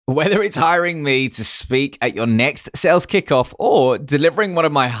Whether it's hiring me to speak at your next sales kickoff or delivering one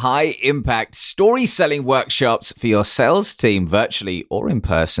of my high-impact story-selling workshops for your sales team virtually or in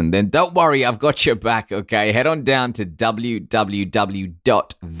person, then don't worry, I've got your back, okay? Head on down to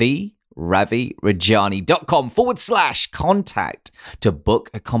www.theraviragiani.com/contact to book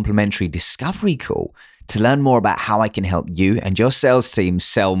a complimentary discovery call to learn more about how I can help you and your sales team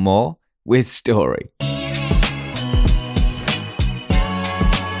sell more with story.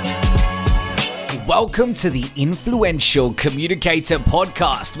 Welcome to the Influential Communicator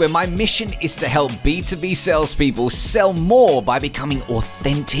Podcast, where my mission is to help B2B salespeople sell more by becoming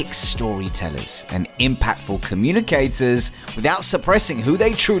authentic storytellers and impactful communicators without suppressing who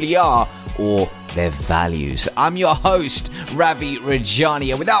they truly are or their values. I'm your host, Ravi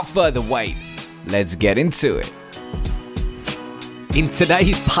Rajani, and without further wait, let's get into it. In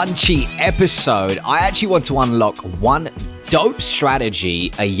today's punchy episode, I actually want to unlock one dope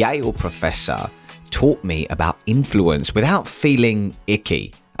strategy a Yale professor taught me about influence without feeling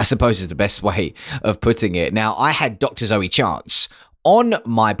icky, I suppose is the best way of putting it. Now, I had Dr. Zoe Chance on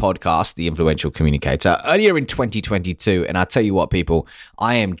my podcast, The Influential Communicator, earlier in 2022. And I tell you what, people,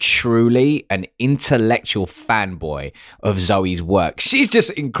 I am truly an intellectual fanboy of Zoe's work. She's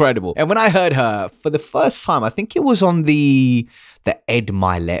just incredible. And when I heard her for the first time, I think it was on the Ed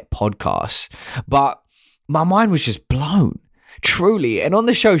Milet podcast, but my mind was just blown. Truly. And on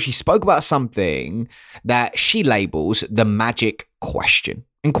the show, she spoke about something that she labels the magic question.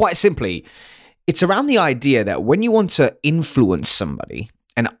 And quite simply, it's around the idea that when you want to influence somebody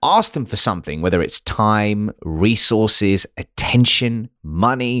and ask them for something, whether it's time, resources, attention,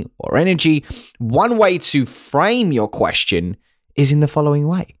 money, or energy, one way to frame your question is in the following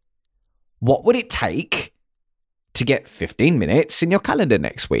way. What would it take to get 15 minutes in your calendar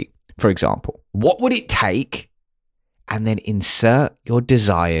next week, for example? What would it take? And then insert your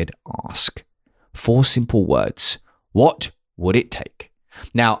desired ask. 4 simple words. What would it take?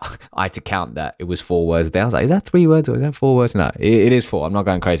 Now, I had to count that. It was 4 words there. I was like, is that 3 words or is that 4 words? No, it is 4. I'm not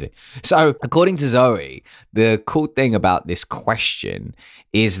going crazy. So according to Zoe, the cool thing about this question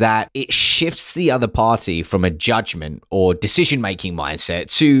is that it shifts the other party from a judgment or decision-making mindset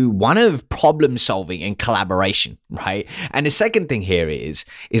to one of problem-solving and collaboration, right? And the second thing here is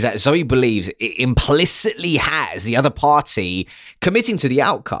that Zoe believes it implicitly has the other party committing to the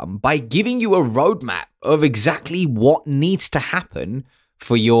outcome by giving you a roadmap of exactly what needs to happen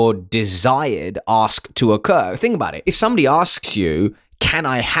for your desired ask to occur. Think about it. If somebody asks you, can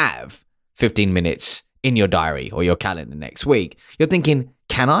I have 15 minutes in your diary or your calendar next week? You're thinking,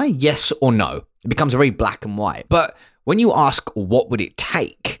 can I? Yes or no? It becomes very black and white. But when you ask, what would it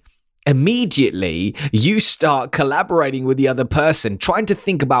take? Immediately, you start collaborating with the other person, trying to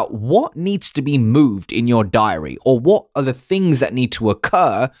think about what needs to be moved in your diary or what are the things that need to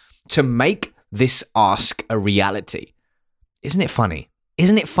occur to make this ask a reality. Isn't it funny?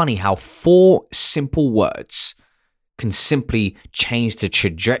 Isn't it funny how 4 simple words can simply change the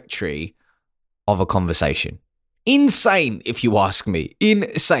trajectory of a conversation? Insane, if you ask me.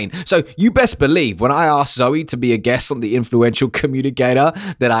 Insane. So you best believe when I asked Zoe to be a guest on The Influential Communicator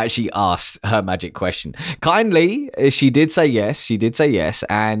that I actually asked her magic question. Kindly, she did say yes.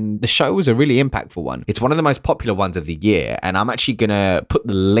 And the show was a really impactful one. It's one of the most popular ones of the year. And I'm actually going to put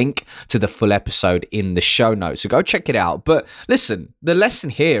the link to the full episode in the show notes. So go check it out. But listen, the lesson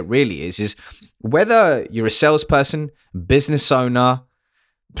here really is whether you're a salesperson, business owner,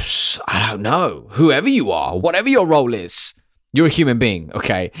 I don't know, whoever you are, whatever your role is, you're a human being,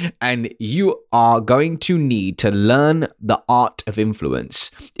 okay? And you are going to need to learn the art of influence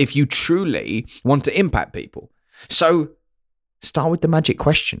if you truly want to impact people. So start with the magic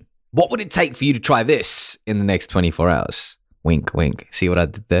question. What would it take for you to try this in the next 24 hours? Wink, wink. See what I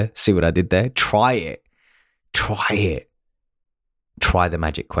did there? Try it. Try the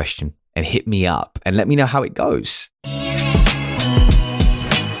magic question and hit me up and let me know how it goes.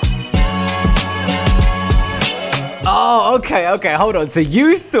 Oh, okay, hold on. So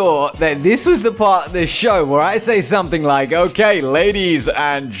you thought that this was the part of the show where I say something like, okay, ladies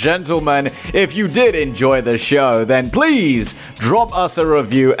and gentlemen, if you did enjoy the show, then please drop us a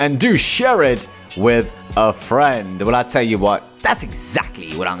review and do share it with a friend. Well, I tell you what, that's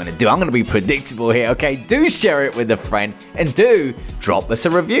exactly what I'm going to do. I'm going to be predictable here, okay? Do share it with a friend and do drop us a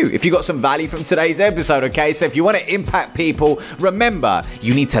review if you got some value from today's episode, okay? So if you want to impact people, remember,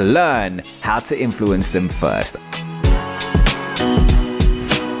 you need to learn how to influence them first.